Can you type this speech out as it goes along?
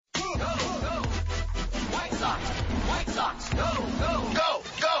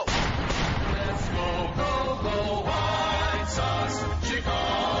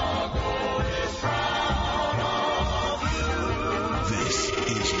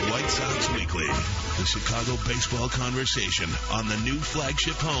White Sox Weekly, the Chicago baseball conversation on the new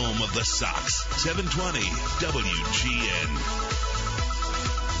flagship home of the Sox, 720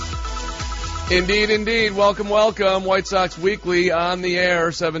 WGN. Indeed. Welcome. White Sox Weekly on the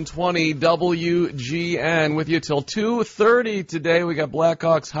air, 720 WGN, with you till 2:30 today. We got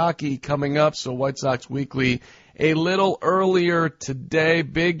Blackhawks hockey coming up, so White Sox Weekly a little earlier today.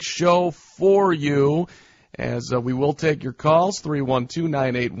 Big show for you, as we will take your calls,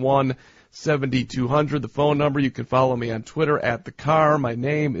 312-981-7200. The phone number, you can follow me on Twitter at The Car. My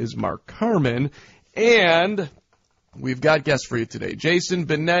name is Mark Carman, and we've got guests for you today. Jason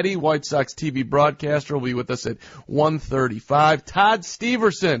Benetti, White Sox TV broadcaster, will be with us at 1:35. Todd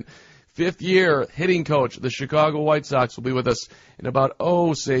Steverson, fifth-year hitting coach of the Chicago White Sox, will be with us in about,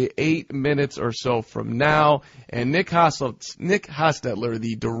 8 minutes or so from now. And Nick Hostetler,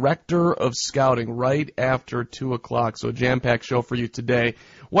 the director of scouting, right after 2 o'clock. So a jam-packed show for you today.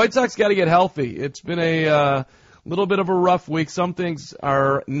 White Sox got to get healthy. It's been a little bit of a rough week. Some things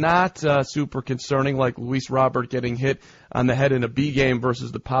are not super concerning, like Luis Robert getting hit on the head in a B game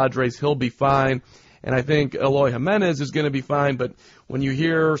versus the Padres. He'll be fine. And I think Eloy Jimenez is going to be fine, but when you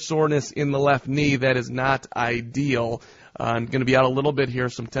hear soreness in the left knee, that is not ideal. I'm going to be out a little bit here,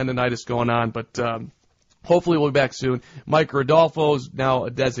 some tendonitis going on, but hopefully we'll be back soon. Mike Rodolfo is now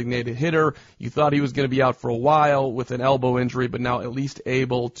a designated hitter. You thought he was going to be out for a while with an elbow injury, but now at least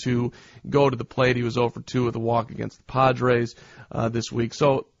able to go to the plate. He was 0 for 2 with a walk against the Padres this week,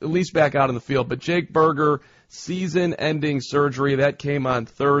 so at least back out in the field. But Jake Burger, season-ending surgery, that came on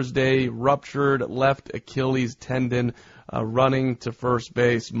Thursday, ruptured left Achilles tendon, running to first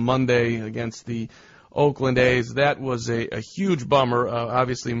base Monday against the Oakland A's. That was a huge bummer,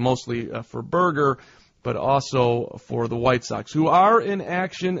 obviously mostly for Burger, but also for the White Sox, who are in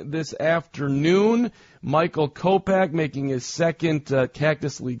action this afternoon. Michael Kopech making his second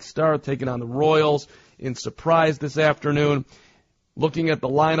Cactus League start, taking on the Royals in surprise this afternoon. Looking at the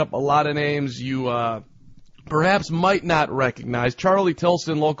lineup, a lot of names you perhaps might not recognize. Charlie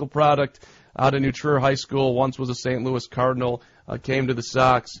Tilson, local product out of New Trier High School, once was a St. Louis Cardinal, came to the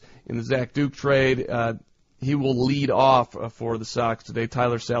Sox in the Zach Duke trade. He will lead off for the Sox today.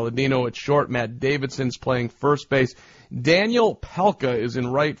 Tyler Saladino at short. Matt Davidson's playing first base. Daniel Pelka is in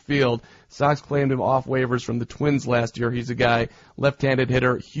right field. Sox claimed him off waivers from the Twins last year. He's a guy, left-handed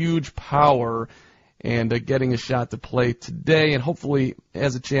hitter, huge power, and getting a shot to play today, and hopefully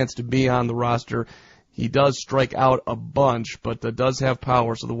has a chance to be on the roster. He does strike out a bunch, but does have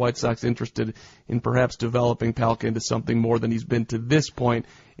power, so the White Sox interested in perhaps developing Palka into something more than he's been to this point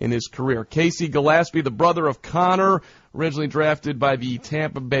in his career. Casey Gillespie, the brother of Connor, originally drafted by the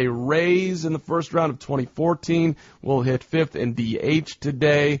Tampa Bay Rays in the first round of 2014, will hit fifth in DH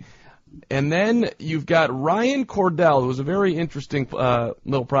today. And then you've got Ryan Cordell, who was a very interesting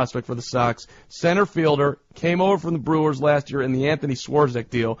little prospect for the Sox. Center fielder, came over from the Brewers last year in the Anthony Swarzak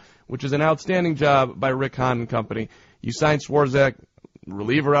deal, which is an outstanding job by Rick Hahn and company. You sign Swarzak,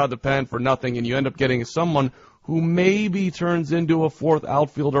 reliever out of the pen for nothing, and you end up getting someone who maybe turns into a fourth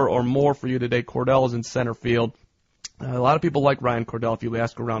outfielder or more for you today. Cordell is in center field. A lot of people like Ryan Cordell, if you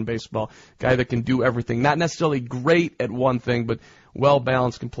ask around baseball. Guy that can do everything. Not necessarily great at one thing, but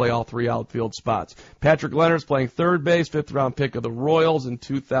well-balanced, can play all three outfield spots. Patrick Leonard's playing third base, fifth-round pick of the Royals in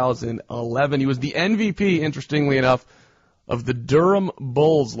 2011. He was the MVP, interestingly enough, of the Durham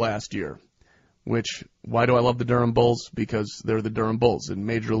Bulls last year. Which, why do I love the Durham Bulls? Because they're the Durham Bulls,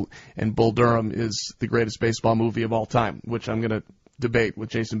 and Bull Durham is the greatest baseball movie of all time, which I'm going to debate with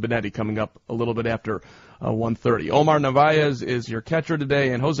Jason Benetti coming up a little bit after 1:30. Omar Narvaez is your catcher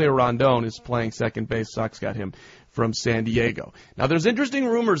today, and Jose Rondon is playing second base. Sox got him from San Diego. Now, there's interesting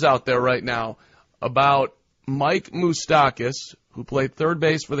rumors out there right now about Mike Moustakas, who played third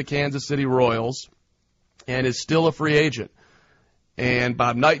base for the Kansas City Royals and is still a free agent. And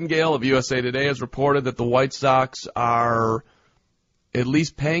Bob Nightingale of USA Today has reported that the White Sox are at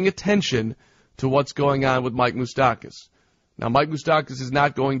least paying attention to what's going on with Mike Moustakas. Now, Mike Moustakas is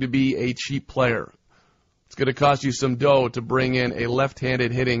not going to be a cheap player. It's going to cost you some dough to bring in a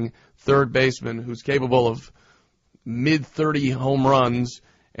left-handed hitting third baseman who's capable of mid-30 home runs,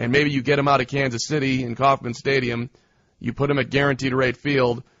 and maybe you get him out of Kansas City in Kauffman Stadium, you put him at guaranteed rate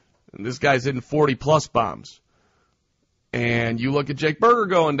field, and this guy's hitting 40-plus bombs. And you look at Jake Burger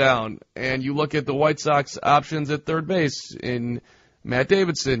going down, and you look at the White Sox options at third base in Matt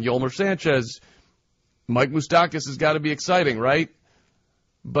Davidson, Yolmer Sanchez. Mike Moustakas has got to be exciting, right?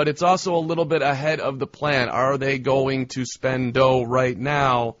 But it's also a little bit ahead of the plan. Are they going to spend dough right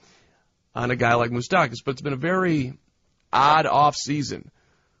now on a guy like Moustakas? But it's been a very odd off season.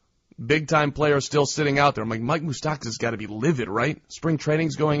 big-time players still sitting out there. I'm like, Mike Moustakas has got to be livid, right? Spring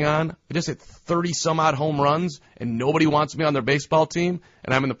training's going on. I just hit 30-some-odd home runs, and nobody wants me on their baseball team,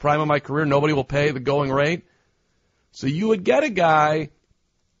 and I'm in the prime of my career. Nobody will pay the going rate. So you would get a guy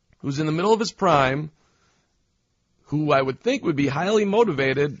who's in the middle of his prime, who I would think would be highly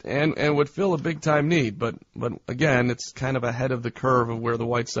motivated and would fill a big-time need. But again, it's kind of ahead of the curve of where the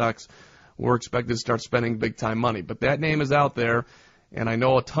White Sox were expected to start spending big-time money. But that name is out there, and I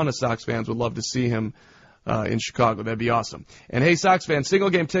know a ton of Sox fans would love to see him in Chicago. That'd be awesome. And hey, Sox fans,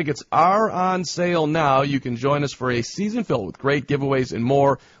 single-game tickets are on sale now. You can join us for a season filled with great giveaways and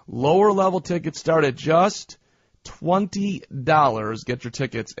more. Lower-level tickets start at just $20. Get your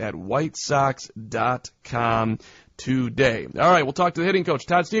tickets at whitesox.com today. All right, we'll talk to the hitting coach,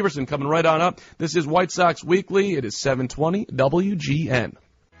 Todd Steverson, coming right on up. This is White Sox Weekly. It is 720 WGN.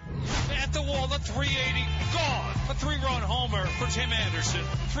 At the wall, the 380, gone. A 3-run homer for Tim Anderson.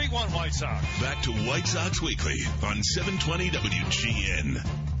 3-1 White Sox. Back to White Sox Weekly on 720 WGN.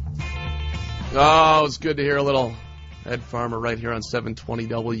 Oh, it's good to hear a little Ed Farmer right here on 720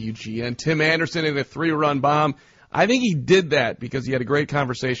 WGN. Tim Anderson in a 3-run bomb. I think he did that because he had a great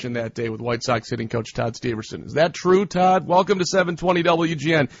conversation that day with White Sox hitting coach Todd Steverson. Is that true, Todd? Welcome to 720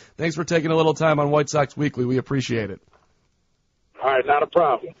 WGN. Thanks for taking a little time on White Sox Weekly. We appreciate it. All right, not a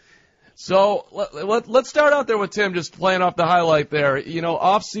problem. So let's start out there with Tim, just playing off the highlight there. You know,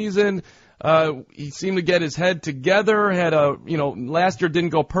 off season, he seemed to get his head together. Last year didn't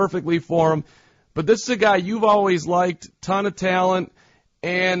go perfectly for him, but this is a guy you've always liked, ton of talent,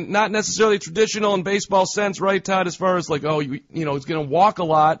 and not necessarily traditional in baseball sense, right, Todd? As far as like, he's going to walk a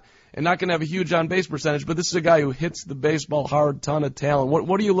lot and not going to have a huge on base percentage, but this is a guy who hits the baseball hard, ton of talent.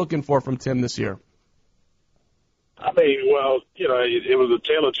 What are you looking for from Tim this year? I mean, well, it was a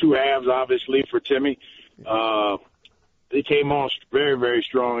tale of two halves, obviously, for Timmy. He came on very, very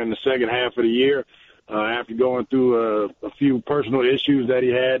strong in the second half of the year after going through a few personal issues that he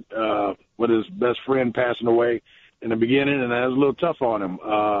had with his best friend passing away in the beginning, and that was a little tough on him.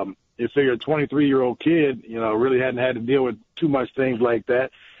 You figure a 23-year-old kid, really hadn't had to deal with too much things like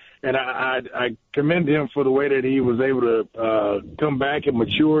that. And I commend him for the way that he was able to come back and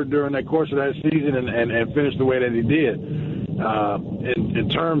mature during that course of that season and finish the way that he did. In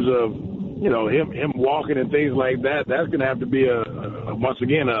terms of, him walking and things like that, that's going to have to be once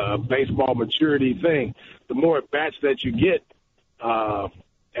again, a baseball maturity thing. The more at-bats that you get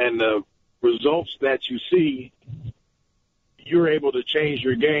and the results that you see, you're able to change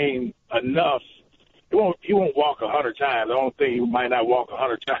your game enough. He won't walk 100 times. I don't think he might not walk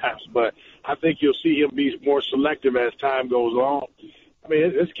 100 times, but I think you'll see him be more selective as time goes on. I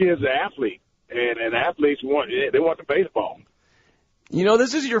mean, this kid's an athlete, and athletes want the baseball.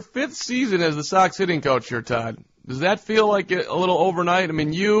 This is your 5th season as the Sox hitting coach here, Todd. Does that feel like a little overnight? I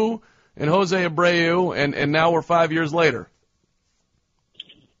mean, you and Jose Abreu, and now we're 5 years later.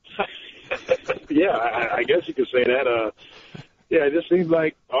 Yeah, I guess you could say that. Yeah, it just seems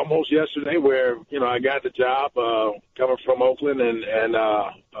like almost yesterday where, I got the job coming from Oakland, and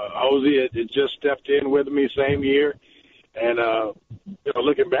Jose had just stepped in with me same year. And,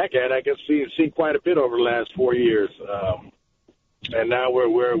 looking back at it, I can see quite a bit over the last 4 years. And now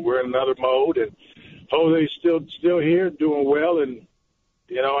we're in another mode, and Jose's still here doing well. And,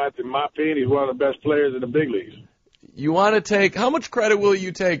 in my opinion, he's one of the best players in the big leagues. You want to take, how much credit will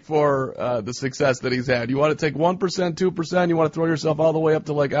you take for the success that he's had? You want to take 1%, 2%? You want to throw yourself all the way up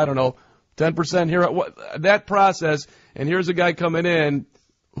to 10% here? That process, and here's a guy coming in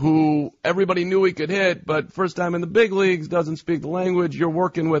who everybody knew he could hit, but first time in the big leagues, doesn't speak the language. You're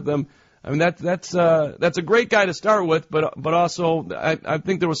working with him. I mean, that's a great guy to start with, but also I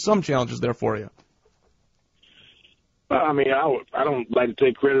think there was some challenges there for you. I mean, I don't like to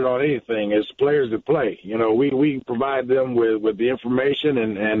take credit on anything. It's players that play. We provide them with the information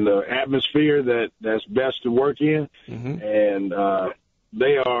and the atmosphere that's best to work in, and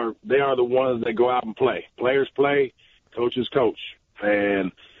they are the ones that go out and play. Players play, coaches coach,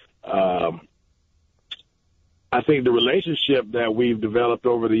 and I think the relationship that we've developed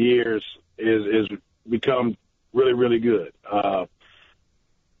over the years is become really, really good.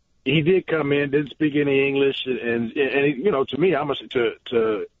 He did come in, didn't speak any English, and to me,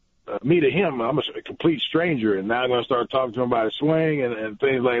 me to him, I'm a complete stranger, and now I'm going to start talking to him about his swing and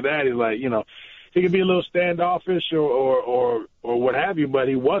things like that. He's like, he could be a little standoffish or what have you, but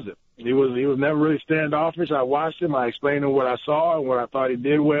he wasn't. He was never really standoffish. I watched him. I explained to him what I saw and what I thought he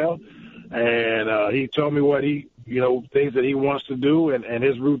did well, and he told me what things that he wants to do and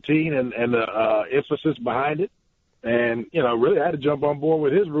his routine and the emphasis behind it. And, really, I had to jump on board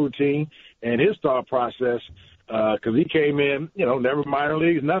with his routine and his thought process because he came in, never minor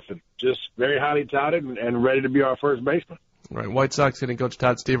leagues, nothing, just very highly touted and ready to be our first baseman. Right, White Sox hitting coach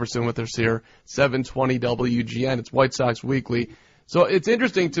Todd Steverson with us here, 720 WGN. It's White Sox Weekly. So it's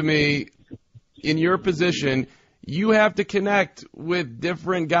interesting to me, in your position, you have to connect with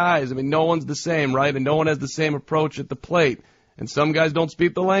different guys. I mean, no one's the same, right? And no one has the same approach at the plate. And some guys don't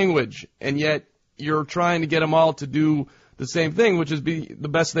speak the language, and yet you're trying to get them all to do the same thing, which is be the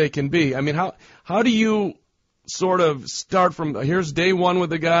best they can be. I mean, how do you sort of start from here's day one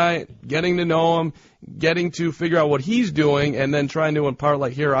with the guy, getting to know him, getting to figure out what he's doing, and then trying to impart,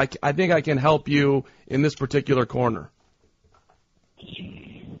 like, here, I think I can help you in this particular corner?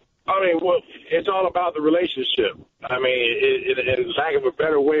 I mean, well, it's all about the relationship. I mean, in lack of a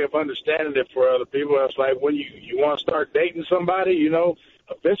better way of understanding it for other people, it's like when you want to start dating somebody,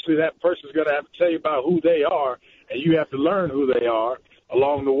 eventually that person's going to have to tell you about who they are, and you have to learn who they are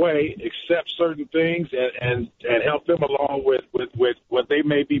along the way, accept certain things, and help them along with what they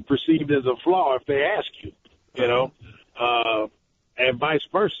may be perceived as a flaw if they ask you, and vice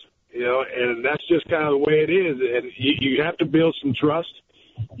versa, and that's just kind of the way it is. And you have to build some trust.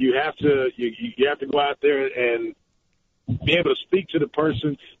 You have to go out there and be able to speak to the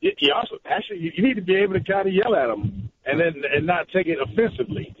person. You also you need to be able to kind of yell at them and not take it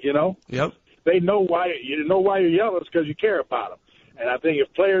offensively. Yep. They know why you're yelling. It's because you care about them. And I think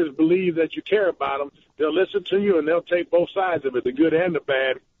if players believe that you care about them, they'll listen to you and they'll take both sides of it, the good and the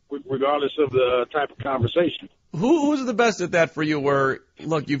bad, regardless of the type of conversation. Who's the best at that for you? Where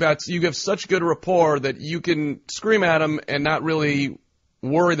look, you have such good rapport that you can scream at them and not really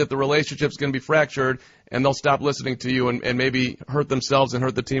worry that the relationship's going to be fractured, and they'll stop listening to you and maybe hurt themselves and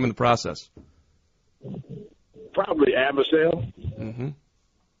hurt the team in the process? Probably Avisail. Mm-hmm.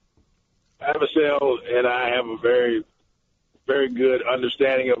 Avisail and I have a very, very good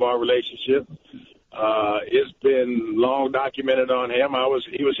understanding of our relationship. It's been long documented on him.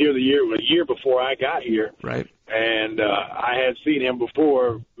 He was here a year before I got here. Right. And I had seen him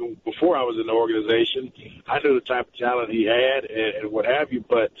before I was in the organization. I knew the type of talent he had and what have you,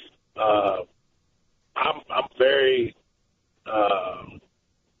 but I'm very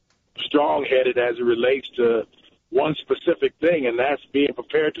strong-headed as it relates to one specific thing, and that's being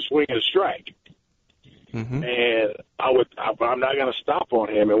prepared to swing a strike. Mm-hmm. And I'm not going to stop on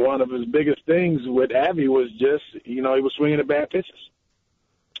him. And one of his biggest things with Abby was just, he was swinging the bad pitches.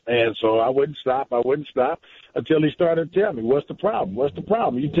 And so I wouldn't stop until he started to tell me, what's the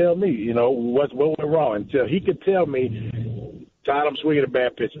problem? You tell me, what went wrong, until he could tell me, Todd, I'm swinging the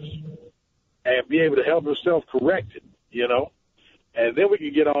bad pitches, and be able to help himself correct it, and then we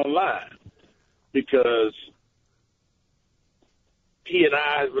could get online, because he and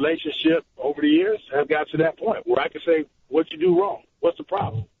I's relationship over the years have got to that point where I can say, what'd you do wrong? What's the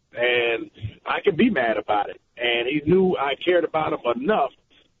problem? And I can be mad about it. And he knew I cared about him enough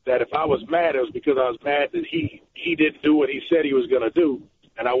that if I was mad, it was because I was mad that he didn't do what he said he was going to do,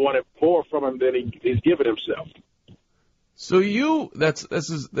 and I wanted more from him than he's given himself. So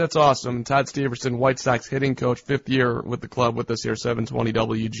that's awesome. Todd Steverson, White Sox hitting coach, 5th year with the club with us here, 720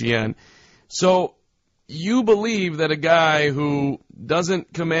 WGN. So you believe that a guy who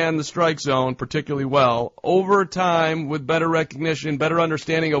doesn't command the strike zone particularly well, over time with better recognition, better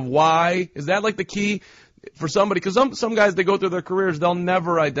understanding of why, is that like the key for somebody? Because some guys, they go through their careers, they'll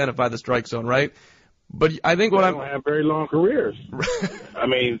never identify the strike zone, right? But I think they don't have very long careers. I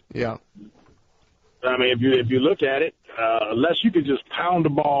mean, yeah. I mean, if you look at it, unless you could just pound the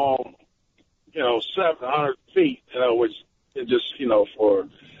ball, 700 feet, which is just, for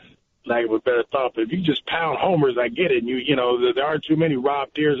lack of a better thought, but if you just pound homers, I get it. And there aren't too many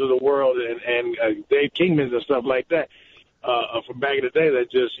Rob Deers of the world and Dave Kingmans and stuff like that from back in the day that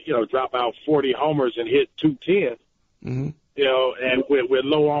just, drop out 40 homers and hit 210. Mm-hmm. And with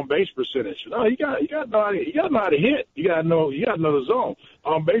low on base percentage. No, you got to know how to hit. You got to know the zone.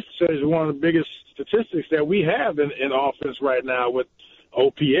 On base percentage is one of the biggest statistics that we have in offense right now with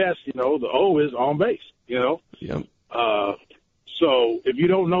OPS. The O is on base. Yep. So if you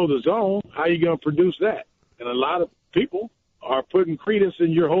don't know the zone, how are you going to produce that? And a lot of people are putting credence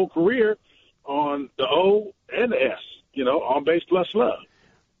in your whole career on the O and the S. On base plus love.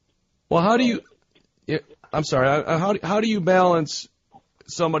 Well, how do you? I'm sorry. How do you balance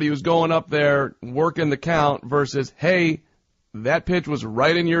somebody who's going up there working the count versus, hey, that pitch was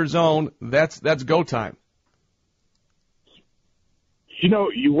right in your zone. That's go time.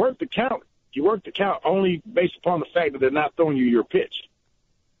 You work the count. You work the count only based upon the fact that they're not throwing you your pitch.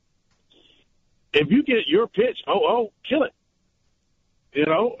 If you get your pitch, kill it.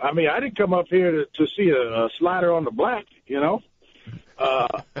 I mean, I didn't come up here to see a slider on the black.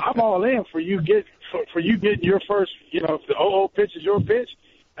 I'm all in for you for you getting your first, if the 0-0 pitch is your pitch,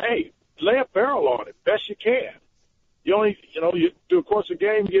 hey, lay a barrel on it best you can. You only, you through the course of the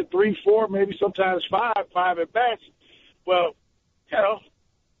game, you get 3, 4, maybe sometimes 5 at bats. Well,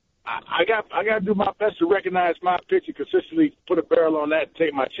 I got to do my best to recognize my pitch and consistently put a barrel on that and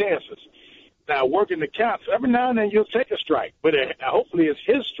take my chances. Now, working the counts, every now and then you'll take a strike, but hopefully it's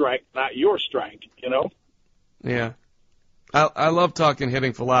his strike, not your strike, Yeah. I love talking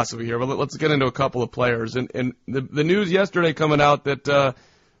hitting philosophy here, but let's get into a couple of players. And the news yesterday coming out that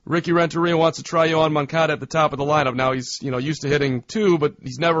Ricky Renteria wants to try Yoan Moncada at the top of the lineup. Now he's used to hitting 2, but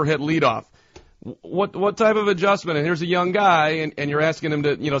he's never hit leadoff. What type of adjustment? And here's a young guy, and you're asking him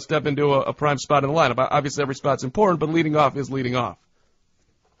to step into a prime spot in the lineup. Obviously, every spot's important, but leading off is leading off.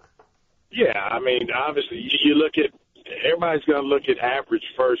 Yeah, I mean, obviously, you look at everybody's going to look at average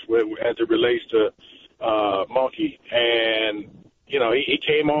first as it relates to Monkey, and he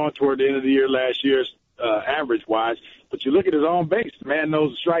came on toward the end of the year last year, average wise. But you look at his on base, the man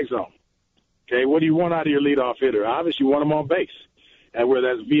knows the strike zone. Okay, what do you want out of your leadoff hitter? Obviously, you want him on base. And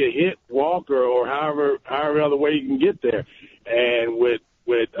whether that's via hit, walk, or however other way you can get there. And with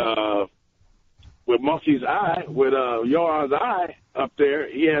Monkey's eye, with Yoan's eye up there,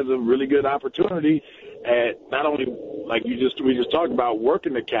 he has a really good opportunity at not only like we just talked about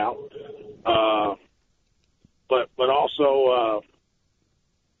working the count, but also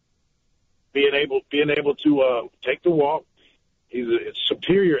being able to take the walk. He's a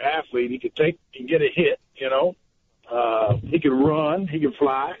superior athlete. He can get a hit. He can run. He can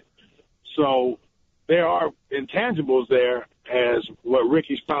fly. So there are intangibles there, as what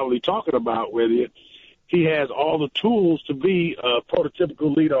Ricky's probably talking about with you. He has all the tools to be a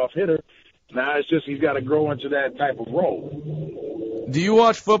prototypical leadoff hitter. Now it's just he's got to grow into that type of role. Do you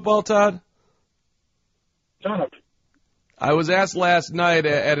watch football, Todd? Ton of it. I was asked last night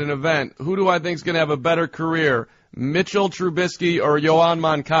at an event, who do I think is going to have a better career, Mitchell Trubisky or Yoan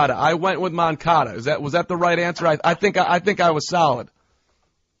Moncada? I went with Moncada. Was that the right answer? I think I was solid.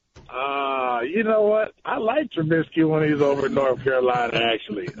 You know what? I liked Trubisky when he was over in North Carolina,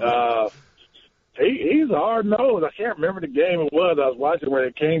 actually. He's a hard nose. I can't remember the game it was. I was watching where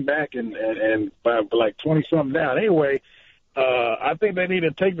they came back and by like 20-something down. Anyway, I think they need to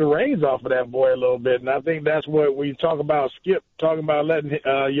take the reins off of that boy a little bit, and I think that's what we talk about. Skip talking about letting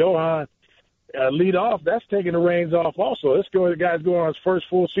Yohan lead off. That's taking the reins off also. The guy's going on his first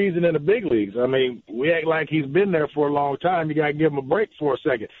full season in the big leagues. I mean, we act like he's been there for a long time. You got to give him a break for a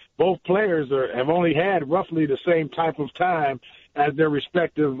second. Both players have only had roughly the same type of time as their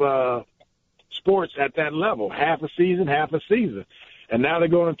respective sports at that level, half a season. And now they're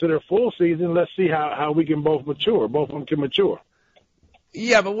going into their full season. Let's see how we can both mature. Both of them can mature.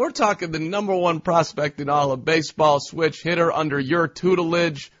 Yeah, but we're talking the number one prospect in all of baseball, switch hitter under your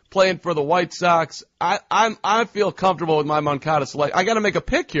tutelage, playing for the White Sox. I feel comfortable with my Moncada select. I got to make a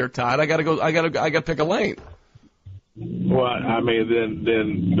pick here, Todd. I got to pick a lane. Well, I mean,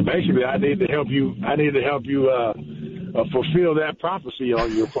 then basically, I need to help you. Fulfill that prophecy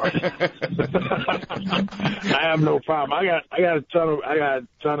on your part. I have no problem. I got a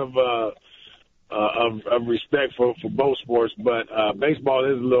ton of respect for both sports, but baseball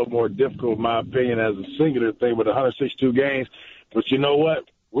is a little more difficult, in my opinion, as a singular thing with 162 games. But you know what?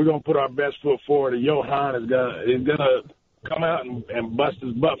 We're gonna put our best foot forward, and Yohan is gonna come out and bust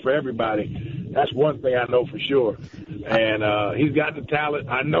his butt for everybody. That's one thing I know for sure. And he's got the talent.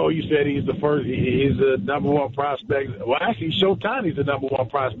 I know you said he's the first. He's the number one prospect. Well, actually, Showtime's the number one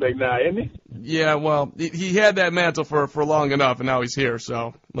prospect now, isn't he? Yeah, well, he had that mantle for long enough, and now he's here.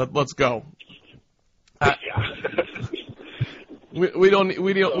 So let's go. We don't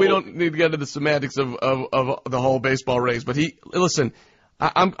need to get into the semantics of the whole baseball race. But listen.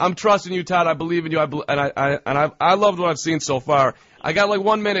 I'm trusting you, Todd. I believe in you. I loved what I've seen so far. I got like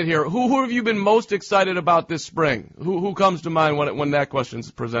 1 minute here. Who have you been most excited about this spring? Who comes to mind when that question's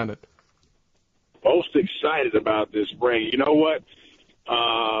presented? Most excited about this spring. You know what?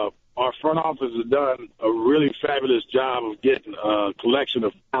 Our front office has done a really fabulous job of getting a collection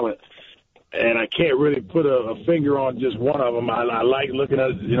of talent, and I can't really put a finger on just one of them. I like looking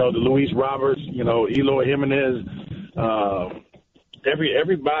at the Luis Roberts, Eloy Jimenez.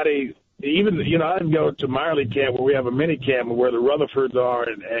 Everybody, even, I can go to minor league camp where we have a mini camp where the Rutherfords are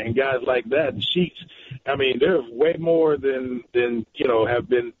and guys like that and Sheets. I mean, there's way more than have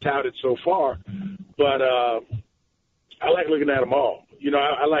been touted so far. But I like looking at them all.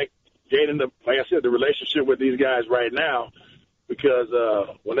 I like gaining like I said, the relationship with these guys right now because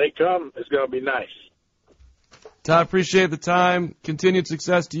when they come, it's going to be nice. Todd, appreciate the time. Continued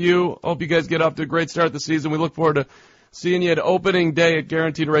success to you. Hope you guys get off to a great start this season. We look forward to seeing you at opening day at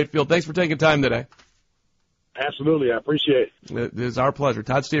Guaranteed Rate Field. Thanks for taking time today. Absolutely. I appreciate it. It is our pleasure.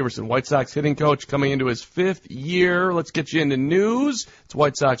 Todd Steverson, White Sox hitting coach, coming into his 5th year. Let's get you into news. It's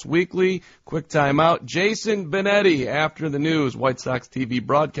White Sox Weekly. Quick timeout. Jason Benetti after the news. White Sox TV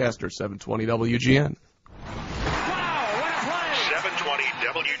broadcaster, 720 WGN. 720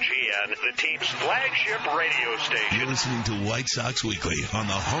 WGN, the team's flagship radio station. You're listening to White Sox Weekly on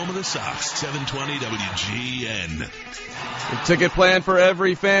the home of the Sox, 720 WGN. The ticket plan for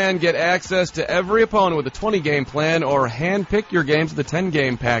every fan. Get access to every opponent with a 20-game plan or hand-pick your games with a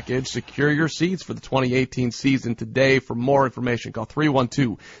 10-game package. Secure your seats for the 2018 season today. For more information, call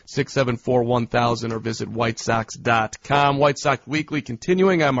 312-674-1000 or visit whitesox.com. White Sox Weekly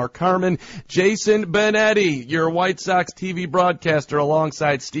continuing. I'm Mark Carmen. Jason Benetti, your White Sox TV broadcaster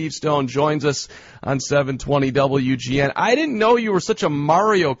alongside Steve Stone, joins us on 720 WGN. I didn't know you were such a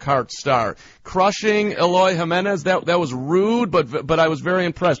Mario Kart star. Crushing Eloy Jimenez, that was rude, but I was very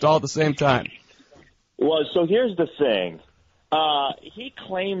impressed all at the same time. Well, so here's the thing. He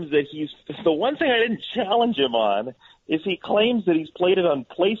claims that the one thing I didn't challenge him on is he claims that he's played it on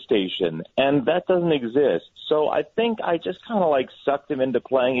PlayStation, and that doesn't exist. So I think I just kind of sucked him into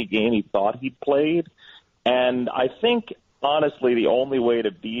playing a game he thought he'd played, and I think honestly, the only way to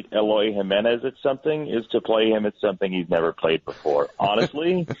beat Eloy Jimenez at something is to play him at something he's never played before.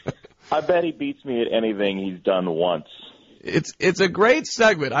 Honestly, I bet he beats me at anything he's done once. It's a great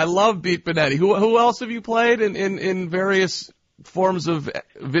segment. I love Beat Benetti. Who else have you played in various forms of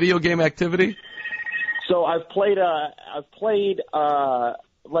video game activity? So I've played.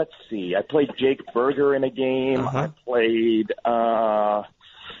 Let's see. I played Jake Berger in a game. I played.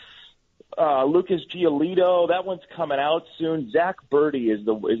 Lucas Giolito, that one's coming out soon. Zach Birdie is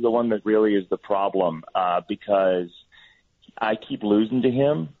the one that really is the problem because I keep losing to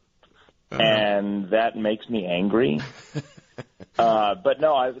him, and that makes me angry. But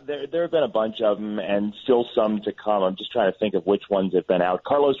no, there have been a bunch of them, and still some to come. I'm just trying to think of which ones have been out.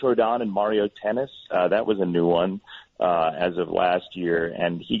 Carlos Rodon and Mario Tennis, that was a new one as of last year,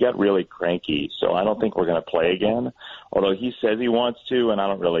 and he got really cranky, so I don't think we're going to play again, although he says he wants to, and I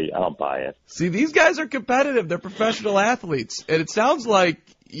don't buy it. See, these guys are competitive. They're professional athletes, and it sounds like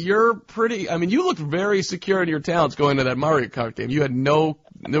you're you looked very secure in your talents going to that Mario Kart game.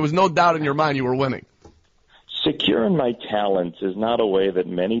 There was no doubt in your mind you were winning. Secure in my talents is not a way that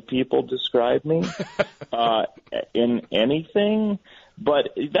many people describe me in anything. But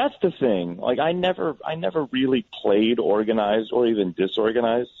that's the thing. I never really played organized or even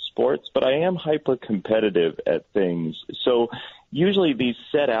disorganized sports, but I am hyper competitive at things. So usually these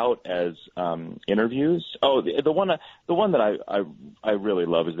set out as interviews. Oh, the one that I really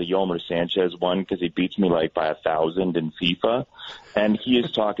love is the Yolmer Sanchez one because he beats me by 1,000 in FIFA, and he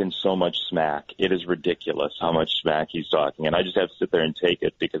is talking so much smack. It is ridiculous how much smack he's talking, and I just have to sit there and take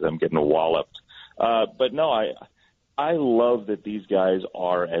it because I'm getting walloped. But no, I love that these guys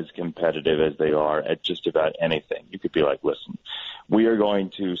are as competitive as they are at just about anything. You could be like, listen, we are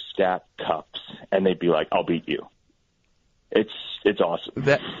going to stack cups, and they'd be like, I'll beat you. It's awesome.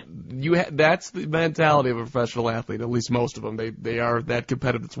 That's the mentality of a professional athlete, at least most of them. They are that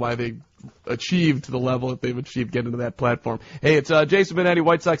competitive. That's why they achieved to the level that they've achieved getting to that platform. Hey, it's Jason Benetti,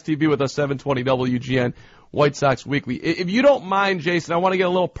 White Sox TV with us, 720 WGN. White Sox Weekly. If you don't mind, Jason, I want to get a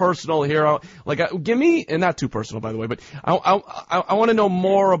little personal here. Give me, and not too personal, by the way, but I want to know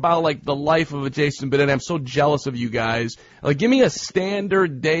more about the life of a Jason Benetti. I'm so jealous of you guys. Give me a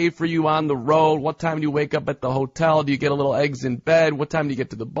standard day for you on the road. What time do you wake up at the hotel? Do you get a little eggs in bed? What time do you get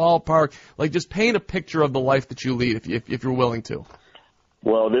to the ballpark? Just paint a picture of the life that you lead, if you're willing to.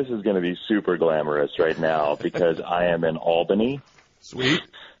 Well, this is going to be super glamorous right now because I am in Albany. Sweet.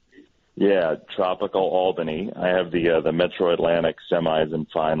 Yeah, tropical Albany. I have the Metro Atlantic semis and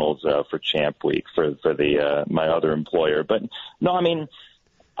finals for Champ Week for my other employer. But no,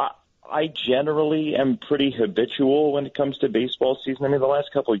 I generally am pretty habitual when it comes to baseball season. The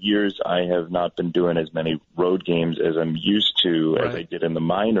last couple of years I have not been doing as many road games as I'm used to as I did in the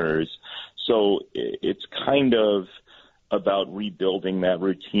minors. So it's kind of about rebuilding that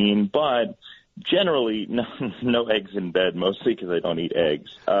routine, but generally no eggs in bed, mostly because I don't eat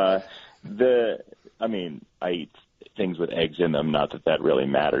eggs. I eat things with eggs in them, not that really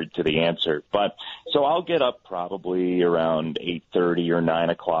mattered to the answer. But so I'll get up probably around 8:30 or 9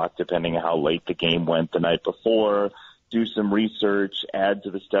 o'clock, depending on how late the game went the night before, do some research, add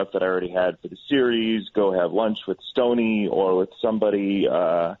to the stuff that I already had for the series, go have lunch with Stoney or with somebody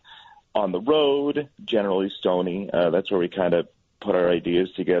on the road, generally Stoney. That's where we kind of put our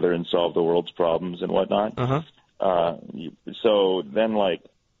ideas together and solve the world's problems and whatnot. So then,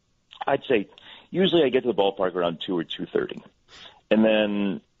 I'd say, usually I get to the ballpark around 2 or 2:30. And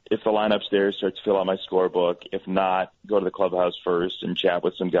then if the line upstairs starts to fill out my scorebook, if not, go to the clubhouse first and chat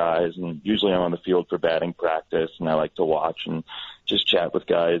with some guys. And usually I'm on the field for batting practice, and I like to watch and just chat with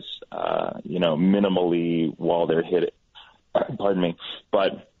guys, minimally while they're hitting. Pardon me.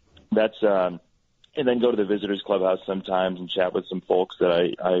 But that's and then go to the visitors clubhouse sometimes and chat with some folks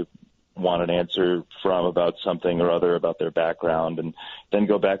that I want an answer from about something or other about their background, and then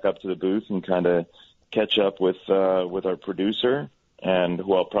go back up to the booth and kind of catch up with our producer, and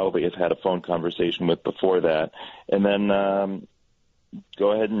who I'll probably have had a phone conversation with before that, and then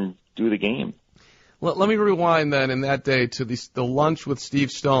go ahead and do the game. Well, let me rewind then in that day to the lunch with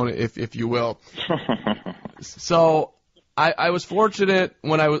Steve Stone, if you will. So I was fortunate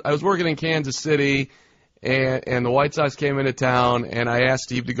when I was working in Kansas City, and the White Sox came into town, and I asked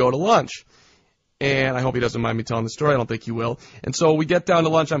Steve to go to lunch. And I hope he doesn't mind me telling the story. I don't think he will. And so we get down to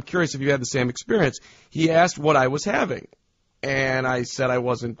lunch. I'm curious if you had the same experience. He asked what I was having. And I said I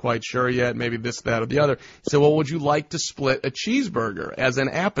wasn't quite sure yet, maybe this, that, or the other. He said, well, would you like to split a cheeseburger as an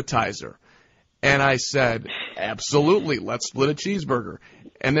appetizer? And I said, absolutely, let's split a cheeseburger.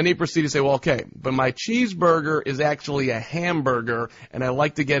 And then he proceeded to say, well, okay, but my cheeseburger is actually a hamburger, and I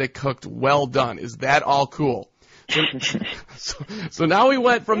like to get it cooked well done. Is that all cool? So now we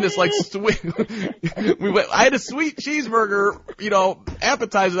went from this like sweet. I had a sweet cheeseburger,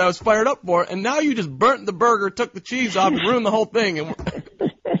 appetizer that I was fired up for, and now you just burnt the burger, took the cheese off, and ruined the whole thing. And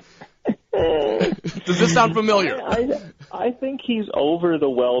does this sound familiar? I think he's over the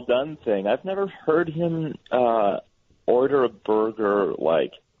well done thing. I've never heard him order a burger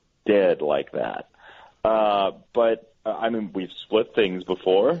like dead like that. But I mean, we've split things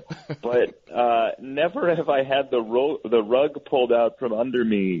before, but never have I had the rug pulled out from under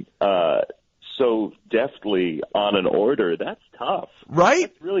me so deftly on an order. That's tough. Right?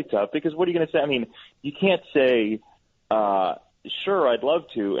 That's really tough, because what are you going to say? I mean, you can't say, sure, I'd love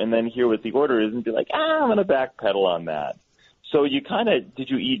to, and then hear what the order is and be like, I'm going to backpedal on that. So you kind of, did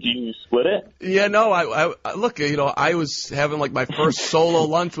you split it? Yeah, no, I look, I was having like my first solo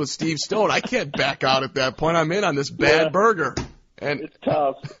lunch with Steve Stone. I can't back out at that point. I'm in on this bad burger. And it's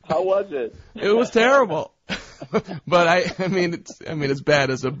tough. How was it? It was terrible. But I mean, it's bad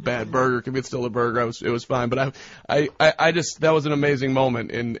as a bad burger can be. It's still a burger. It was fine. But I just, that was an amazing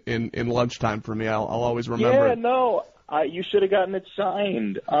moment in lunchtime for me. I'll always remember it. Yeah, no. You should have gotten it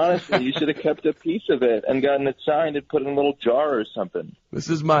signed. Honestly, you should have kept a piece of it and gotten it signed and put it in a little jar or something. This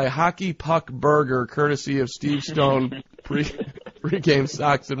is my hockey puck burger, courtesy of Steve Stone, pregame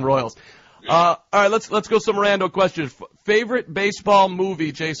Sox and Royals. All right, let's go some rando questions. Favorite baseball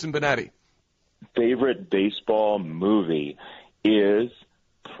movie, Jason Benetti? Favorite baseball movie is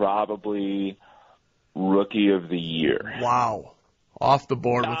probably Rookie of the Year. Wow, off the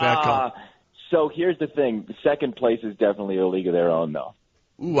board with that call. So here's the thing. Second place is definitely A League of Their Own, though.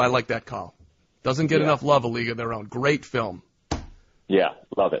 Ooh, I like that call. Doesn't get enough love, A League of Their Own. Great film. Yeah,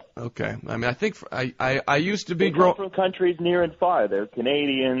 love it. Okay. I mean, I think I used to be They come from countries near and far. They're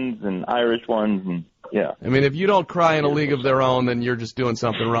Canadians and Irish ones, and yeah. I mean, if you don't cry in A League of Their Own, then you're just doing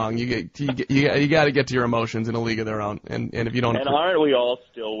something wrong. You got to get to your emotions in A League of Their Own, and if you don't. And aren't we all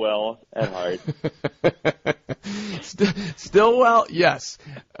still well at heart? Still well, yes.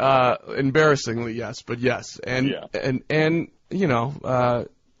 Embarrassingly, yes, but yes. And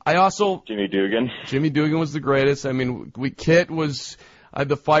I also Jimmy Dugan was the greatest. I mean, Kit was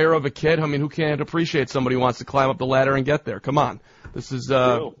the fire of a kid. I mean, who can't appreciate somebody who wants to climb up the ladder and get there? Come on, this is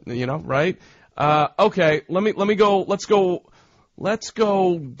right. Okay, let me go. Let's go.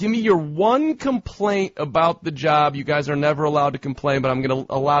 Give me your one complaint about the job. You guys are never allowed to complain, but I'm going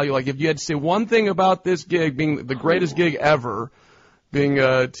to allow you. Like, if you had to say one thing about this gig being the greatest gig ever, being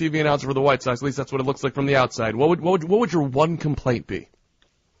a TV announcer for the White Sox, at least that's what it looks like from the outside. What would your one complaint be?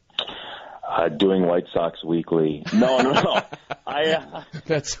 Doing White Sox Weekly. No. I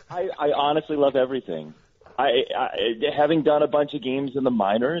honestly love everything. I having done a bunch of games in the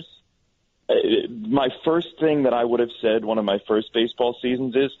minors. My first thing that I would have said one of my first baseball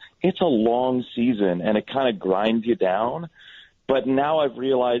seasons is it's a long season and it kind of grinds you down. But now I've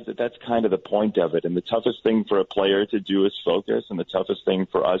realized that that's kind of the point of it. And the toughest thing for a player to do is focus, and the toughest thing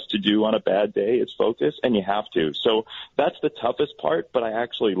for us to do on a bad day is focus, and you have to. So that's the toughest part, but I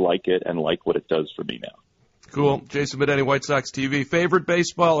actually like it and like what it does for me now. Cool. Jason Benetti, White Sox TV. Favorite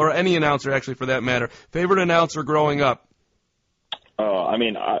baseball, or any announcer actually for that matter, favorite announcer growing up?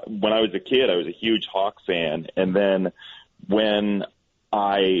 When I was a kid, I was a huge Hawk fan. And then when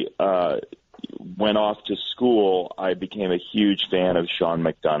I went off to school, I became a huge fan of Sean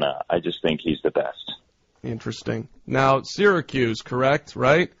McDonough. I just think he's the best. Interesting. Now, Syracuse, correct,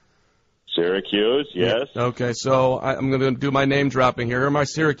 right? Syracuse, yes. Yeah. Okay, so I'm going to do my name dropping here. Here are my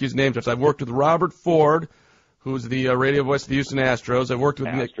Syracuse name drops. I've worked with Robert Ford, who's the radio voice of the Houston Astros. I've worked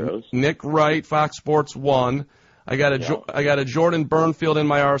with Nick Wright, Fox Sports 1. I got a Jordan Burnfield in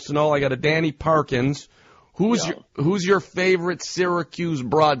my arsenal. I got a Danny Parkins. Who's your favorite Syracuse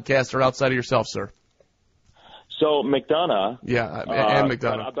broadcaster outside of yourself, sir? So McDonough. Yeah, and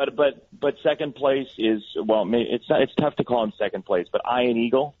McDonough. But second place is, well, it's tough to call him second place, but Ian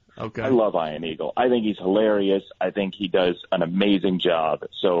Eagle. Okay. I love Ian Eagle. I think he's hilarious. I think he does an amazing job.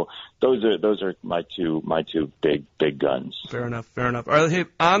 So those are my two big guns. Fair enough. All right, hey,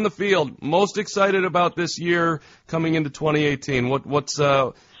 on the field, most excited about this year coming into 2018. What's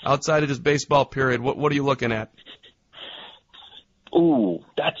outside of just baseball period? What are you looking at? Ooh,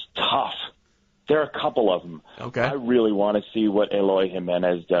 that's tough. There are a couple of them. Okay. I really want to see what Eloy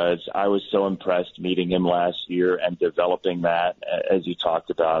Jimenez does. I was so impressed meeting him last year and developing that, as you talked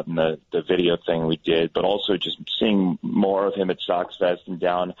about in the video thing we did, but also just seeing more of him at Sox Fest and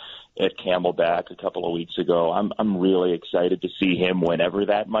down at Camelback a couple of weeks ago. I'm really excited to see him whenever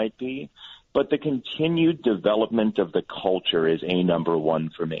that might be. But the continued development of the culture is number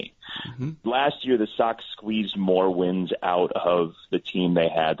one for me. Mm-hmm. Last year, the Sox squeezed more wins out of the team they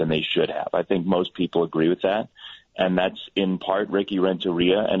had than they should have. I think most people agree with that. And that's in part Ricky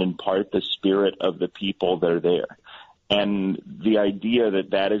Renteria and in part the spirit of the people that are there. And the idea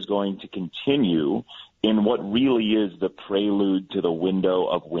that is going to continue in what really is the prelude to the window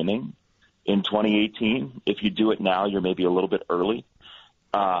of winning in 2018. If you do it now, you're maybe a little bit early.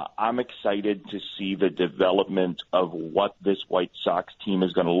 I'm excited to see the development of what this White Sox team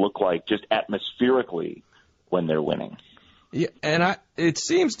is going to look like just atmospherically when they're winning. Yeah, and it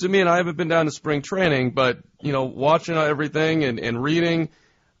seems to me, and I haven't been down to spring training, but, watching everything and reading,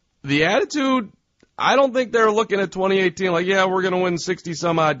 the attitude, I don't think they're looking at 2018 like, yeah, we're going to win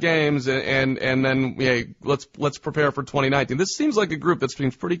 60-some-odd games, and then, let's prepare for 2019. This seems like a group that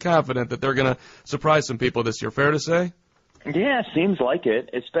seems pretty confident that they're going to surprise some people this year. Fair to say? Yeah, seems like it,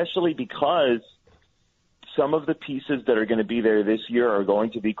 especially because some of the pieces that are going to be there this year are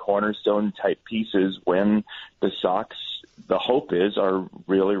going to be cornerstone-type pieces when the Sox, the hope is, are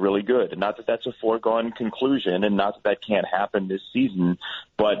really, really good. And not that that's a foregone conclusion and not that can't happen this season,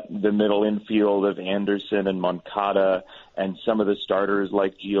 but the middle infield of Anderson and Moncada and some of the starters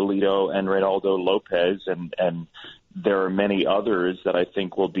like Giolito and Reynaldo Lopez and there are many others that I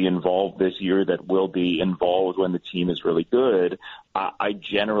think will be involved this year that will be involved when the team is really good. I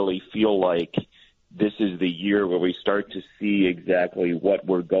generally feel like this is the year where we start to see exactly what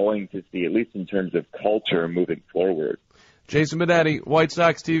we're going to see, at least in terms of culture moving forward. Jason Benetti, White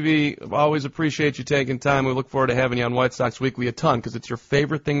Sox TV, always appreciate you taking time. We look forward to having you on White Sox Weekly a ton because it's your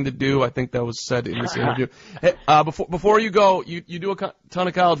favorite thing to do. I think that was said in this interview. Hey, before you go, you do a ton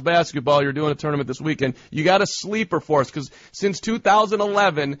of college basketball. You're doing a tournament this weekend. You got a sleeper for us because since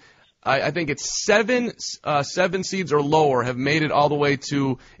 2011, I think it's seven seeds or lower have made it all the way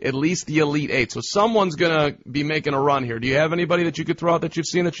to at least the Elite Eight. So someone's going to be making a run here. Do you have anybody that you could throw out that you've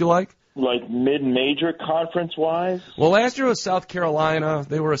seen that you like? Like mid-major conference-wise? Well, last year was South Carolina.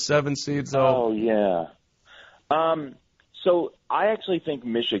 They were a 7 seed. So. Oh, yeah. So I actually think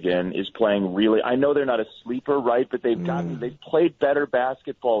Michigan is playing really – I know they're not a sleeper, right, but they've played better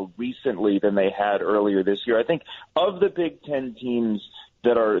basketball recently than they had earlier this year. I think of the Big Ten teams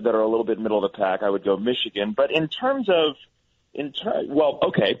that are a little bit middle of the pack, I would go Michigan. But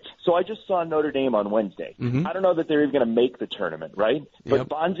so I just saw Notre Dame on Wednesday. Mm-hmm. I don't know that they're even going to make the tournament, right? But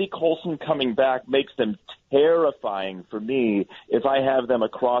Bonzie Colson coming back makes them terrifying for me if I have them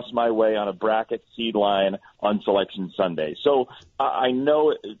across my way on a bracket seed line on Selection Sunday. So I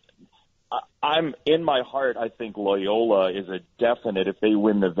know I'm in my heart, I think Loyola is a definite. If they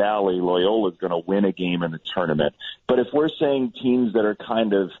win the Valley, Loyola is going to win a game in the tournament. But if we're saying teams that are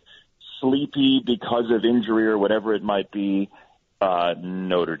kind of sleepy because of injury or whatever it might be,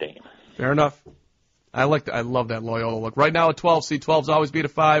 Notre Dame. Fair enough. I love that Loyola look. Right now, a 12 seed. 12's always beat a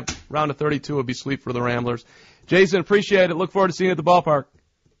 5. Round of 32 would be sleep for the Ramblers. Jason, appreciate it. Look forward to seeing you at the ballpark.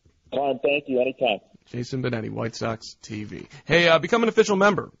 Tom, thank you. Anytime. Jason Benetti, White Sox TV. Hey, become an official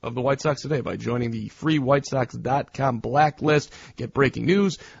member of the White Sox today by joining the free WhiteSox.com blacklist. Get breaking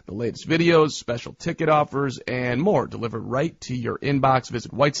news, the latest videos, special ticket offers, and more delivered right to your inbox.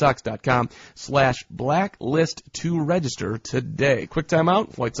 Visit WhiteSox.com/blacklist to register today. Quick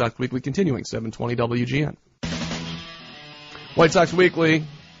timeout. White Sox Weekly continuing, 720 WGN. White Sox Weekly,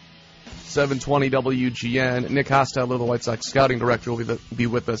 720 WGN. Nick Hostetler, the White Sox scouting director, will be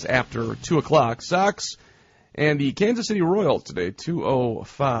with us after 2 o'clock. Sox and the Kansas City Royals today,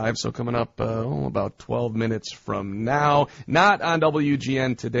 2:05. So coming up about 12 minutes from now. Not on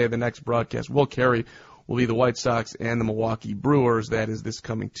WGN today. The next broadcast will be the White Sox and the Milwaukee Brewers. That is this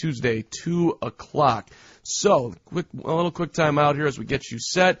coming Tuesday, 2 o'clock. So a little quick time out here as we get you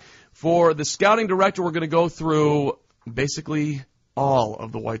set. For the scouting director, we're going to go through basically all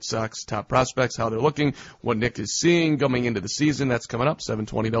of the White Sox top prospects, how they're looking, what Nick is seeing coming into the season. That's coming up,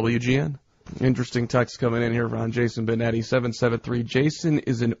 720 WGN. Interesting text coming in here from Jason Benetti, 773. Jason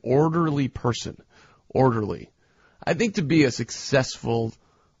is an orderly person. Orderly. I think to be a successful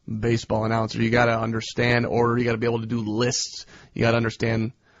baseball announcer, you got to understand order. You got to be able to do lists. You got to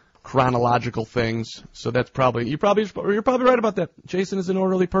understand chronological things. So that's you're probably right about that. Jason is an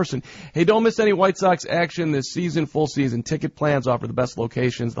orderly person. Hey, don't miss any White Sox action this season. Full season ticket plans offer the best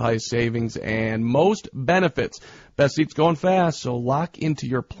locations, the highest savings, and most benefits. Best seats going fast, so lock into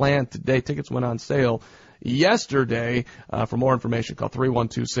your plan today. Tickets went on sale yesterday. For more information, call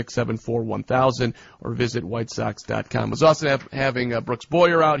 312-674-1000 or visit whitesox.com. Was also having Brooks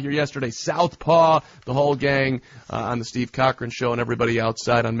Boyer out here yesterday, Southpaw, the whole gang on the Steve Cochran Show, and everybody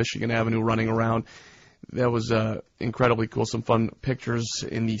outside on Michigan Avenue running around. That was incredibly cool. Some fun pictures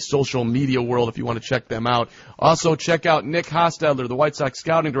in the social media world if you want to check them out. Also, check out Nick Hostetler, the White Sox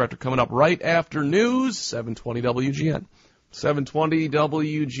scouting director, coming up right after news, 720 WGN. 720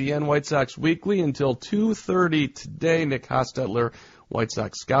 WGN White Sox Weekly until 2:30 today. Nick Hostetler, White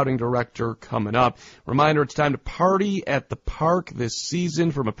Sox scouting director, coming up. Reminder, it's time to party at the park this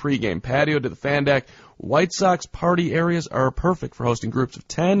season. From a pregame patio to the fan deck, White Sox party areas are perfect for hosting groups of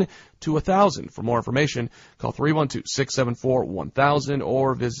 10 to 1,000. For more information, call 312-674-1000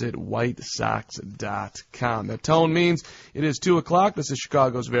 or visit whitesox.com. That tone means it is 2 o'clock. This is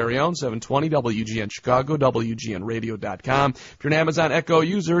Chicago's very own 720 WGN Chicago, WGNradio.com. If you're an Amazon Echo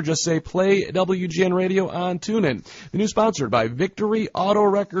user, just say play WGN Radio on TuneIn. The news sponsored by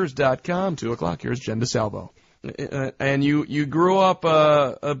VictoryAutoWreckers.com. 2 o'clock. Here's Jen DeSalvo. And you grew up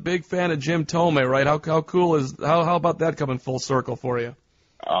a big fan of Jim Thome, right? How cool how about that coming full circle for you?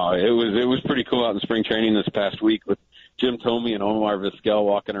 It was pretty cool out in spring training this past week with Jim Thome and Omar Vizquel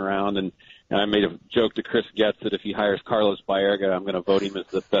walking around, and I made a joke to Chris Getz that if he hires Carlos Baerga, I'm going to vote him as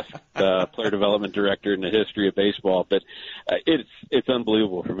the best player development director in the history of baseball. But it's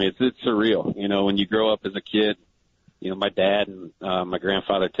unbelievable for me. It's surreal. You know, when you grow up as a kid. You know, my dad and my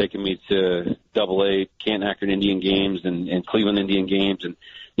grandfather taking me to AA Canton Akron Indian games and Cleveland Indian games, and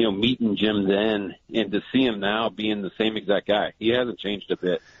you know, meeting Jim then, and to see him now being the same exact guy. He hasn't changed a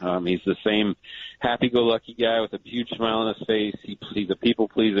bit. He's the same happy-go-lucky guy with a huge smile on his face. He's a people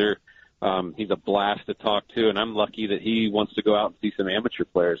pleaser. He's a blast to talk to, and I'm lucky that he wants to go out and see some amateur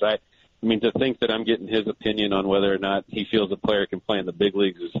players. I mean, to think that I'm getting his opinion on whether or not he feels a player can play in the big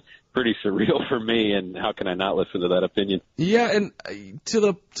leagues is pretty surreal for me, and how can I not listen to that opinion? Yeah, and to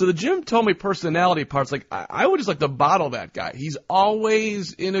the Jim Thome personality parts, like I would just like to bottle that guy. He's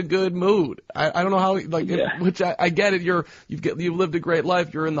always in a good mood. I don't know how, which I get it. You've lived a great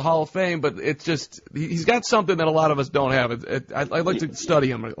life. You're in the Hall of Fame, but it's just he's got something that a lot of us don't have. I'd like to study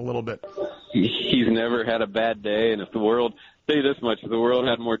him a little bit. He's never had a bad day, and if the world. Say this much: if the world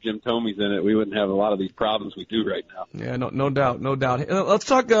had more Jim Thomes in it, we wouldn't have a lot of these problems we do right now. Yeah, no doubt. Let's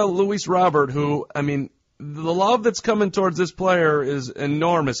talk Luis Robert, who, I mean, the love that's coming towards this player is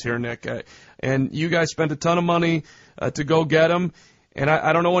enormous here, Nick. And you guys spent a ton of money to go get him. And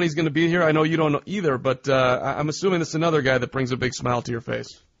I don't know when he's going to be here. I know you don't know either, but I'm assuming this is another guy that brings a big smile to your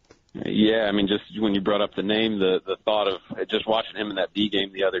face. Yeah, I mean, just when you brought up the name, the thought of just watching him in that B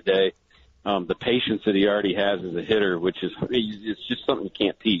game the other day. The patience that he already has as a hitter, which is it's just something you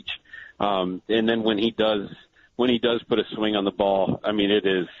can't teach. And then when he does put a swing on the ball, I mean it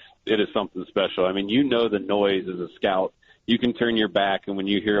is something special. I mean, you know the noise as a scout. You can turn your back, and when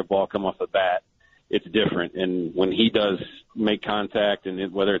you hear a ball come off the bat, it's different. And when he does make contact,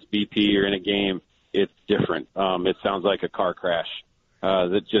 and whether it's BP or in a game, it's different. It sounds like a car crash.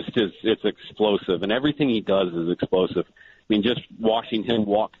 That just is, it's explosive, and everything he does is explosive. I mean, just watching him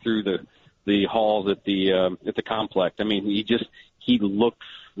walk through the halls at the complex. I mean, he looks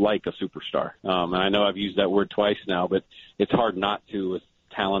like a superstar. And I know I've used that word twice now, but it's hard not to with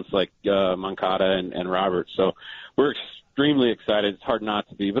talents like Moncada and Robert. So we're extremely excited. It's hard not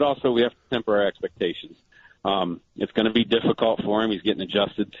to be, but also we have to temper our expectations. It's going to be difficult for him. He's getting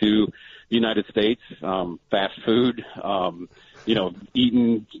adjusted to the United States, fast food,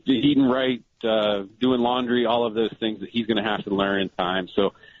 eating right, doing laundry, all of those things that he's going to have to learn in time.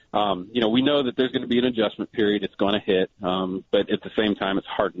 So We know that there's going to be an adjustment period. It's going to hit. But at the same time, it's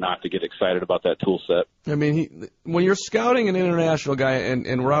hard not to get excited about that tool set. I mean, when you're scouting an international guy,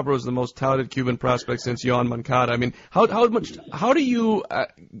 and Robert was the most touted Cuban prospect since Yohan Moncada, I mean, how do you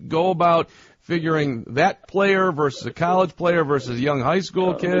go about figuring that player versus a college player versus a young high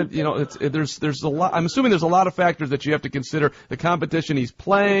school kid? There's a lot. I'm assuming there's a lot of factors that you have to consider: the competition he's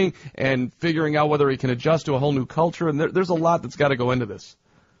playing, and figuring out whether he can adjust to a whole new culture. And there's a lot that's got to go into this.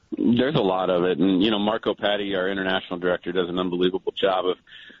 There's a lot of it, and Marco Patti, our international director, does an unbelievable job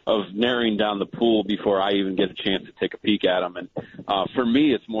of narrowing down the pool before I even get a chance to take a peek at them. And for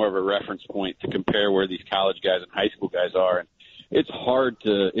me, it's more of a reference point to compare where these college guys and high school guys are. And it's hard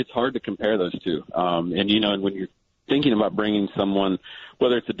to compare those two. And when you're thinking about bringing someone,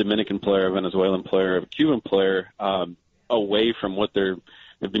 whether it's a Dominican player, a Venezuelan player, a Cuban player, away from what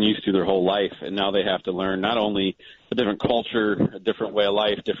they've been used to their whole life, and now they have to learn not only a different culture, a different way of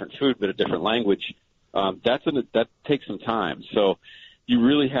life, different food, but a different language. That takes some time. So you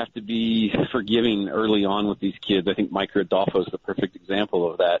really have to be forgiving early on with these kids. I think Mike Rodolfo is the perfect example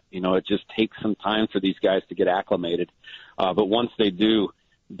of that. It just takes some time for these guys to get acclimated. But once they do,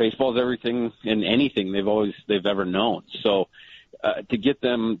 baseball is everything and anything they've ever known. So to get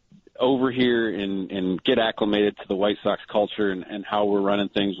them over here and get acclimated to the White Sox culture and how we're running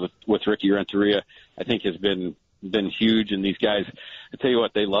things with Ricky Renteria, I think has been huge. And these guys, I tell you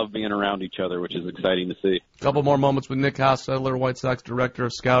what, they love being around each other, which is exciting to see. A couple more moments with Nick Hostetler, White Sox Director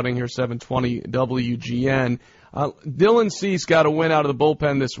of Scouting here, 720 WGN. Dylan Cease got a win out of the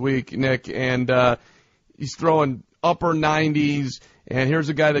bullpen this week, Nick, and he's throwing upper 90s. And here's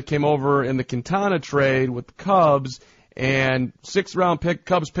a guy that came over in the Quintana trade with the Cubs, and 6th-round pick.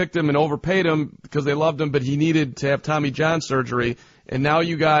 Cubs picked him and overpaid him because they loved him, but he needed to have Tommy John surgery. And now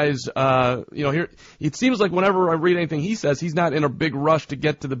you guys, here it seems like whenever I read anything he says, he's not in a big rush to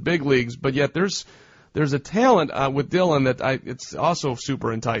get to the big leagues. But yet there's a talent with Dylan that it's also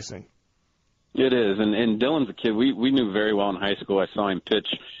super enticing. It is, and Dylan's a kid we knew very well in high school. I saw him pitch.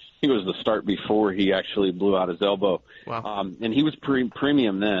 I think it was the start before he actually blew out his elbow. Wow. And he was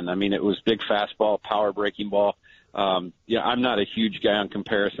premium then. I mean, it was big fastball, power breaking ball. I'm not a huge guy on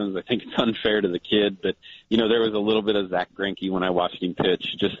comparisons. I think it's unfair to the kid, but there was a little bit of Zach Greinke when I watched him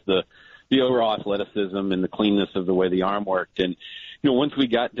pitch, just the overall athleticism and the cleanness of the way the arm worked. And once we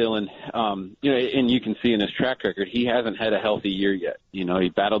got Dylan, and you can see in his track record, he hasn't had a healthy year yet. He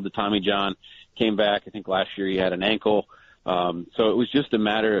battled the Tommy John, came back. I think last year he had an ankle. So it was just a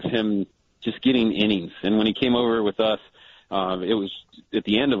matter of him just getting innings. And when he came over with us, it was at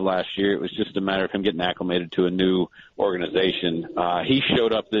the end of last year. It was just a matter of him getting acclimated to a new organization. He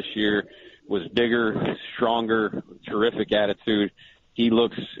showed up this year, was bigger, stronger, terrific attitude. He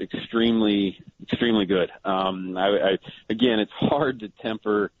looks extremely, extremely good. Again, it's hard to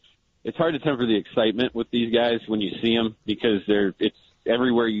temper. It's hard to temper the excitement with these guys when you see them because it's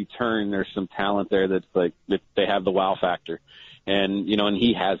everywhere you turn. There's some talent there that's like that they have the wow factor, and and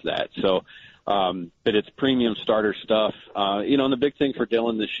he has that. So. But it's premium starter stuff. And the big thing for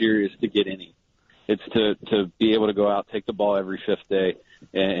Dylan this year is to get innings. It's to be able to go out, take the ball every 5th day,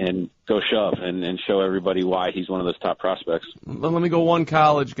 and go shove and show everybody why he's one of those top prospects. Let me go one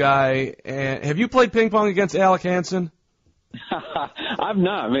college guy. Have you played ping pong against Alec Hansen? I've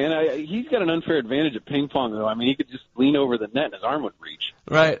not, man. He's got an unfair advantage at ping pong, though. I mean, he could just lean over the net and his arm would reach.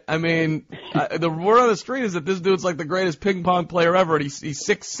 Right. I mean, the word on the street is that this dude's like the greatest ping pong player ever. And he's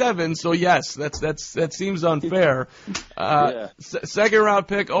 6'7", so yes, that seems unfair. Yeah. Second round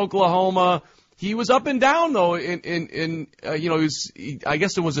pick, Oklahoma. He was up and down though. I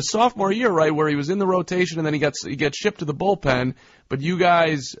guess it was a sophomore year, right, where he was in the rotation and then he gets shipped to the bullpen. But you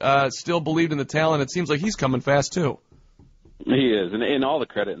guys still believed in the talent. It seems like he's coming fast too. He is, and all the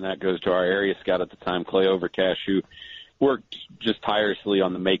credit in that goes to our area scout at the time, Clay Overcash, who worked just tirelessly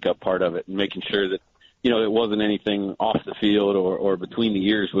on the makeup part of it and making sure that, it wasn't anything off the field or between the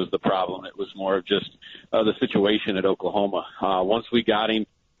ears was the problem. It was more of just the situation at Oklahoma. Once we got him,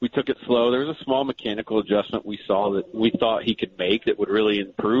 we took it slow. There was a small mechanical adjustment we saw that we thought he could make that would really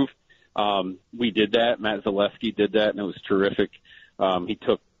improve. We did that. Matt Zaleski did that, and it was terrific.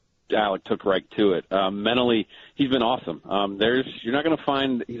 Alec took right to it. Mentally, he's been awesome. You're not going to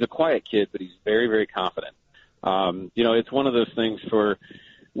find, he's a quiet kid, but he's very, very confident. It's one of those things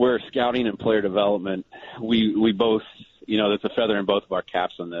where scouting and player development, we both, that's a feather in both of our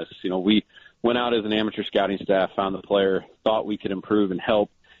caps on this. We went out as an amateur scouting staff, found the player, thought we could improve and help,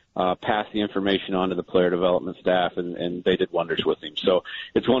 pass the information on to the player development staff, and they did wonders with him. So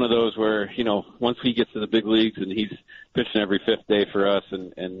it's one of those where, once he gets to the big leagues and he's pitching every 5th day for us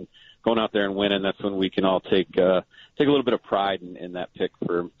and going out there and winning, that's when we can all take take a little bit of pride in that pick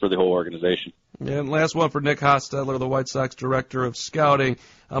for the whole organization. And last one for Nick Hostetler, the White Sox director of scouting.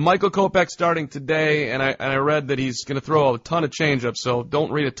 Michael Kopech starting today, and I read that he's going to throw a ton of changeups, so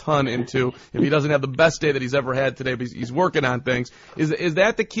don't read a ton into if he doesn't have the best day that he's ever had today, but he's working on things. Is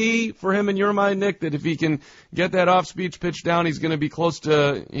that the key for him in your mind, Nick, that if he can get that off-speed pitch down, he's going to be close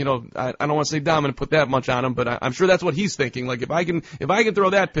to, I don't want to say dominant, put that much on him, but I'm sure that's what he's thinking. Like, if I can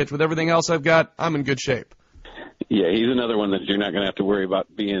throw that pitch with everything else I've got, I'm in good shape. Yeah, he's another one that you're not going to have to worry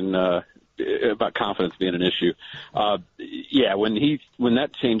about being about confidence being an issue. When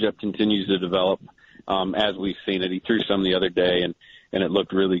that changeup continues to develop, as we've seen it, he threw some the other day and it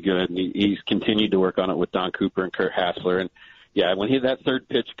looked really good. And he's continued to work on it with Don Cooper and Kurt Hassler. And when that third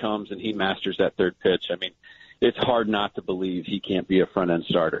pitch comes and he masters that third pitch, I mean, it's hard not to believe he can't be a front end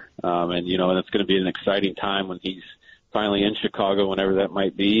starter. And it's going to be an exciting time when he's finally in Chicago, whenever that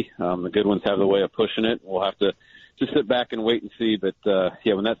might be. The good ones have the way of pushing it. We'll have to just sit back and wait and see. But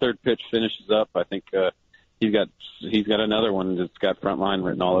when that third pitch finishes up, I think he's got another one that's got front line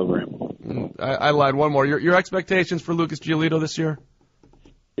written all over him. I lied. One more. Your expectations for Lucas Giolito this year?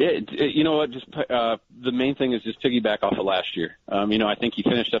 You know what? Just the main thing is just piggyback off of last year. I think he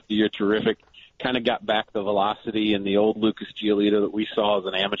finished up the year terrific. Kind of got back the velocity and the old Lucas Giolito that we saw as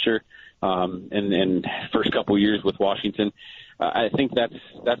an amateur in first couple years with Washington. I think that's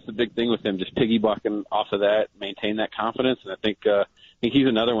the big thing with him, just piggybacking off of that, maintain that confidence. And I think he's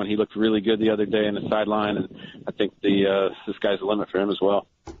another one. He looked really good the other day on the sideline, and I think the sky's the limit for him as well.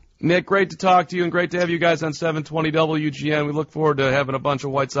 Nick, great to talk to you and great to have you guys on 720 WGN. We look forward to having a bunch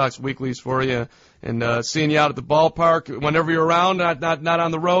of White Sox weeklies for you and seeing you out at the ballpark whenever you're around, not on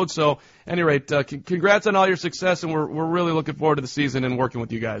the road. So, at any rate, congrats on all your success, and we're really looking forward to the season and working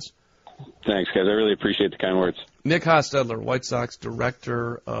with you guys. Thanks, guys. I really appreciate the kind words. Nick Hostetler, White Sox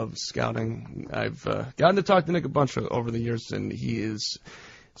director of scouting. I've gotten to talk to Nick a bunch over the years, and he is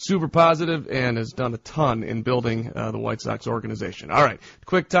super positive and has done a ton in building the White Sox organization. All right,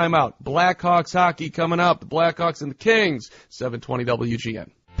 quick timeout. Blackhawks hockey coming up. The Blackhawks and the Kings, 720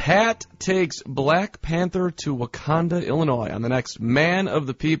 WGN. Pat takes Black Panther to Wakanda, Illinois on the next Man of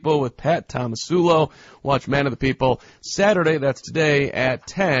the People with Pat Tomasulo. Watch Man of the People Saturday, that's today at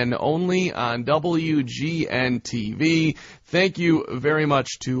 10, only on WGN TV. Thank you very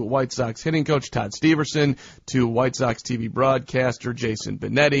much to White Sox hitting coach Todd Steverson, to White Sox TV broadcaster Jason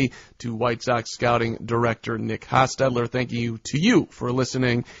Benetti, to White Sox scouting director Nick Hostetler. Thank you to you for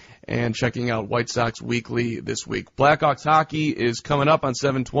listening and checking out White Sox Weekly this week. Blackhawks hockey is coming up on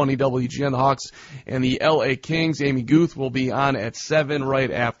 720 WGN. The Hawks and the LA Kings. Amy Guth will be on at 7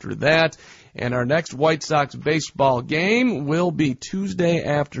 right after that. And our next White Sox baseball game will be Tuesday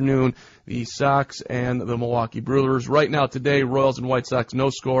afternoon, the Sox and the Milwaukee Brewers. Right now today, Royals and White Sox,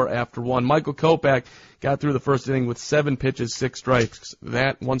 no score after 1. Michael Kopech got through the first inning with 7 pitches, 6 strikes.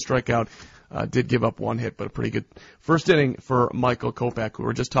 That one strikeout did give up 1 hit, but a pretty good first inning for Michael Kopech, who we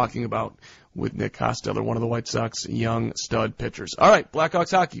were just talking about with Nick Hostetler, one of the White Sox young stud pitchers. All right,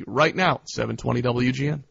 Blackhawks hockey right now, 720 WGN.